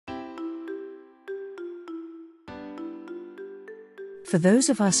For those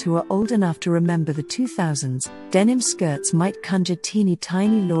of us who are old enough to remember the 2000s, denim skirts might conjure teeny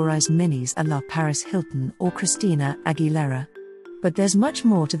tiny low-rise minis a la Paris Hilton or Xtina Aguilera. But there's much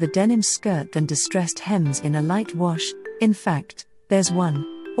more to the denim skirt than distressed hems in a light wash. In fact, there's one,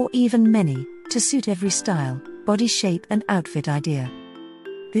 or even many, to suit every style, body shape and outfit idea.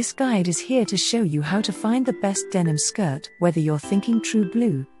 This guide is here to show you how to find the best denim skirt, whether you're thinking true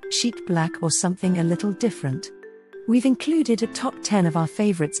blue, chic black or something a little different. We've included a top 10 of our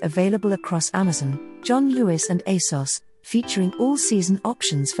favorites available across Amazon, John Lewis and ASOS, featuring all-season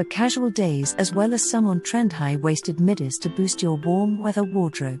options for casual days as well as some on trend high-waisted middies to boost your warm weather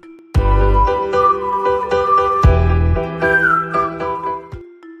wardrobe.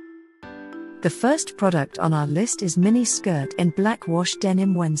 The first product on our list is mini skirt in black wash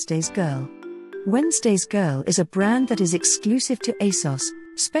denim Wednesday's Girl. Wednesday's Girl is a brand that is exclusive to ASOS,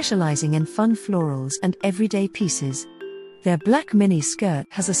 specializing in fun florals and everyday pieces. Their black mini skirt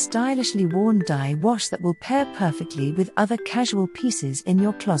has a stylishly worn dye wash that will pair perfectly with other casual pieces in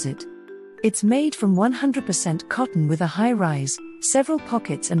your closet. It's made from 100% cotton with a high rise, several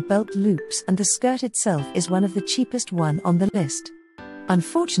pockets and belt loops, and the skirt itself is one of the cheapest one on the list.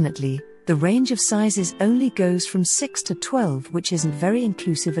 Unfortunately, the range of sizes only goes from 6 to 12, which isn't very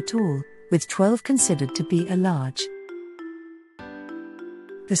inclusive at all, with 12 considered to be a large.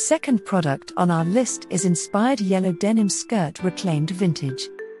 The second product on our list is inspired yellow denim skirt reclaimed vintage.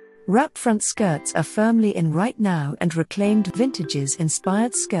 Wrap front skirts are firmly in right now, and reclaimed vintage's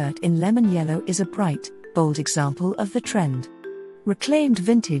inspired skirt in lemon yellow is a bright, bold example of the trend. Reclaimed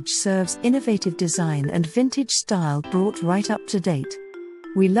vintage serves innovative design and vintage style brought right up to date.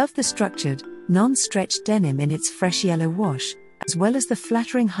 We love the structured, non-stretch denim in its fresh yellow wash, as well as the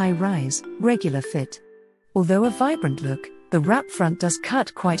flattering high-rise, regular fit. Although a vibrant look, the wrap front does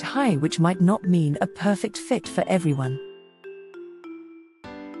cut quite high, which might not mean a perfect fit for everyone.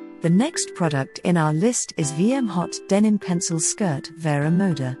 The next product in our list is VMHOT denim pencil skirt Vero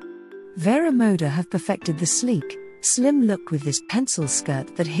Moda. Vero Moda have perfected the sleek, slim look with this pencil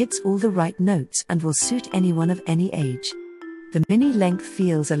skirt that hits all the right notes and will suit anyone of any age. The mini length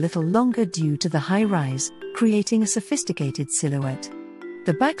feels a little longer due to the high rise, creating a sophisticated silhouette.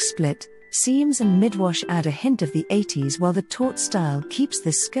 The back split, seams and mid-wash add a hint of the 80s, while the taut style keeps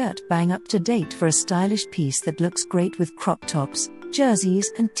this skirt bang up to date for a stylish piece that looks great with crop tops, jerseys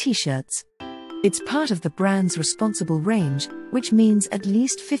and t-shirts. It's part of the brand's responsible range, which means at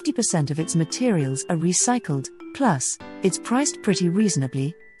least 50% of its materials are recycled, plus, it's priced pretty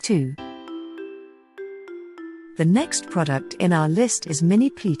reasonably, too. The next product in our list is mini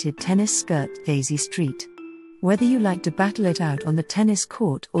pleated tennis skirt Daisy Street. Whether you like to battle it out on the tennis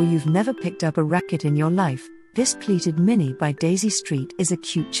court or you've never picked up a racket in your life, this pleated mini by Daisy Street is a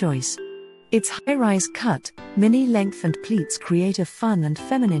cute choice. Its high-rise cut, mini length and pleats create a fun and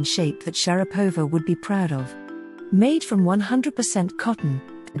feminine shape that Sharapova would be proud of. Made from 100% cotton,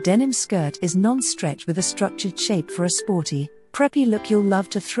 the denim skirt is non-stretch with a structured shape for a sporty, preppy look you'll love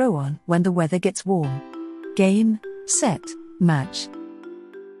to throw on when the weather gets warm. Game, set, match.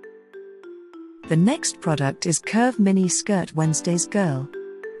 The next product is Curve Mini Skirt Wednesday's Girl.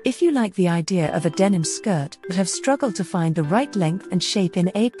 If you like the idea of a denim skirt but have struggled to find the right length and shape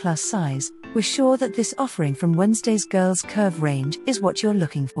in A+ size, we're sure that this offering from Wednesday's Girl's curve range is what you're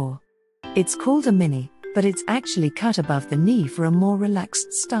looking for. It's called a mini, but it's actually cut above the knee for a more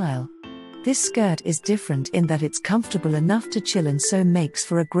relaxed style. This skirt is different in that it's comfortable enough to chill and so makes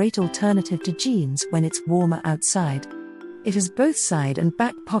for a great alternative to jeans when it's warmer outside. It has both side and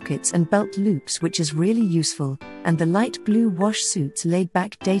back pockets and belt loops, which is really useful, and the light blue wash suits laid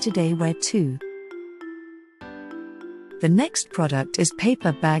back day-to-day wear too. The next product is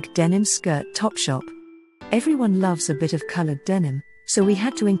Paperbag denim skirt Topshop. Everyone loves a bit of colored denim, so we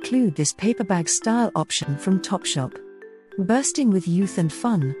had to include this paperbag style option from Topshop. Bursting with youth and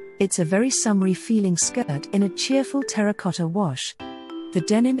fun, it's a very summery feeling skirt in a cheerful terracotta wash. The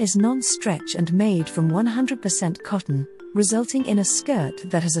denim is non-stretch and made from 100% cotton, resulting in a skirt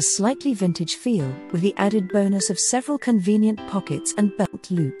that has a slightly vintage feel, with the added bonus of several convenient pockets and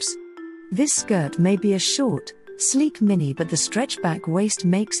belt loops. This skirt may be a short, sleek mini, but the stretch back waist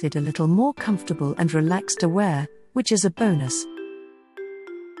makes it a little more comfortable and relaxed to wear, which is a bonus.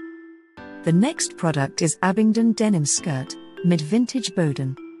 The next product is Abingdon denim skirt, mid-vintage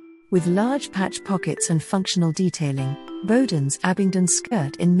Boden. With large patch pockets and functional detailing, Boden's Abingdon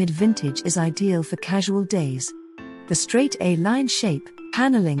skirt in mid-vintage is ideal for casual days. The straight A-line shape,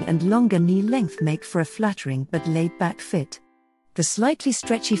 paneling and longer knee length make for a flattering but laid-back fit. The slightly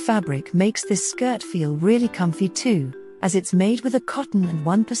stretchy fabric makes this skirt feel really comfy too, as it's made with a cotton and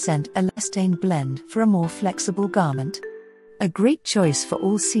 1% elastane blend for a more flexible garment. A great choice for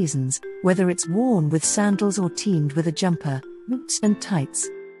all seasons, whether it's worn with sandals or teamed with a jumper, boots and tights.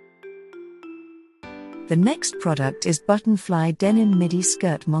 The next product is Buttonfly Denim Midi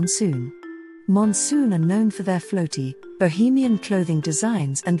Skirt Monsoon. Monsoon are known for their floaty, bohemian clothing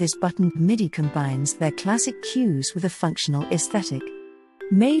designs, and this buttoned midi combines their classic cues with a functional aesthetic.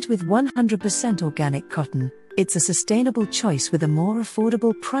 Made with 100% organic cotton, it's a sustainable choice with a more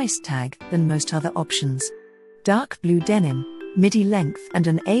affordable price tag than most other options. Dark blue denim, midi length and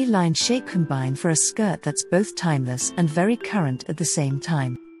an A-line shape combine for a skirt that's both timeless and very current at the same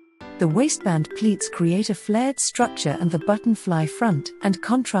time. The waistband pleats create a flared structure, and the buttonfly front and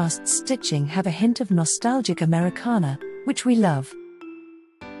contrast stitching have a hint of nostalgic Americana, which we love.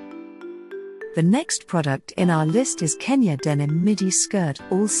 The next product in our list is Kenya Denim Midi Skirt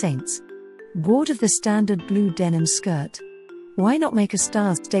AllSaints. Bored of the standard blue denim skirt? Why not make a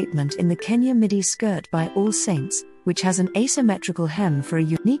style statement in the Kenya Midi Skirt by AllSaints, which has an asymmetrical hem for a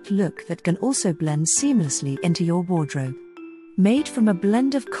unique look that can also blend seamlessly into your wardrobe. Made from a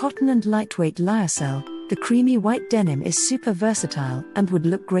blend of cotton and lightweight lyocell, the creamy white denim is super versatile and would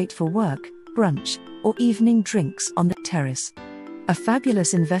look great for work, brunch, or evening drinks on the terrace. A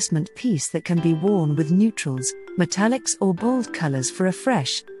fabulous investment piece that can be worn with neutrals, metallics or bold colors for a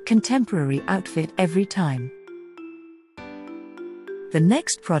fresh, contemporary outfit every time. The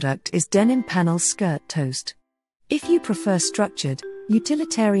next product is Denim Panel Skirt Toast. If you prefer structured,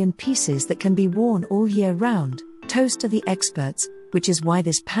 utilitarian pieces that can be worn all year round, Toast are the experts, which is why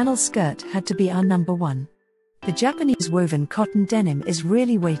this panel skirt had to be our number one. The Japanese woven cotton denim is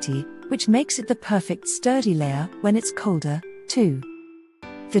really weighty, which makes it the perfect sturdy layer when it's colder, too.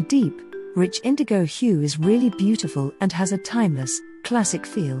 The deep, rich indigo hue is really beautiful and has a timeless, classic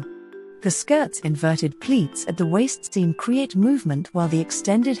feel. The skirt's inverted pleats at the waist seam create movement, while the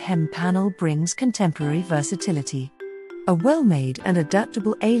extended hem panel brings contemporary versatility. A well-made and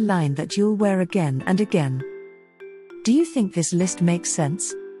adaptable A-line that you'll wear again and again. Do you think this list makes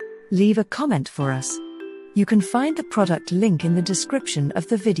sense? Leave a comment for us. You can find the product link in the description of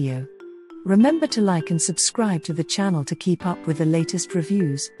the video. Remember to like and subscribe to the channel to keep up with the latest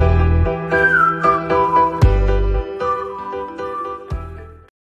reviews.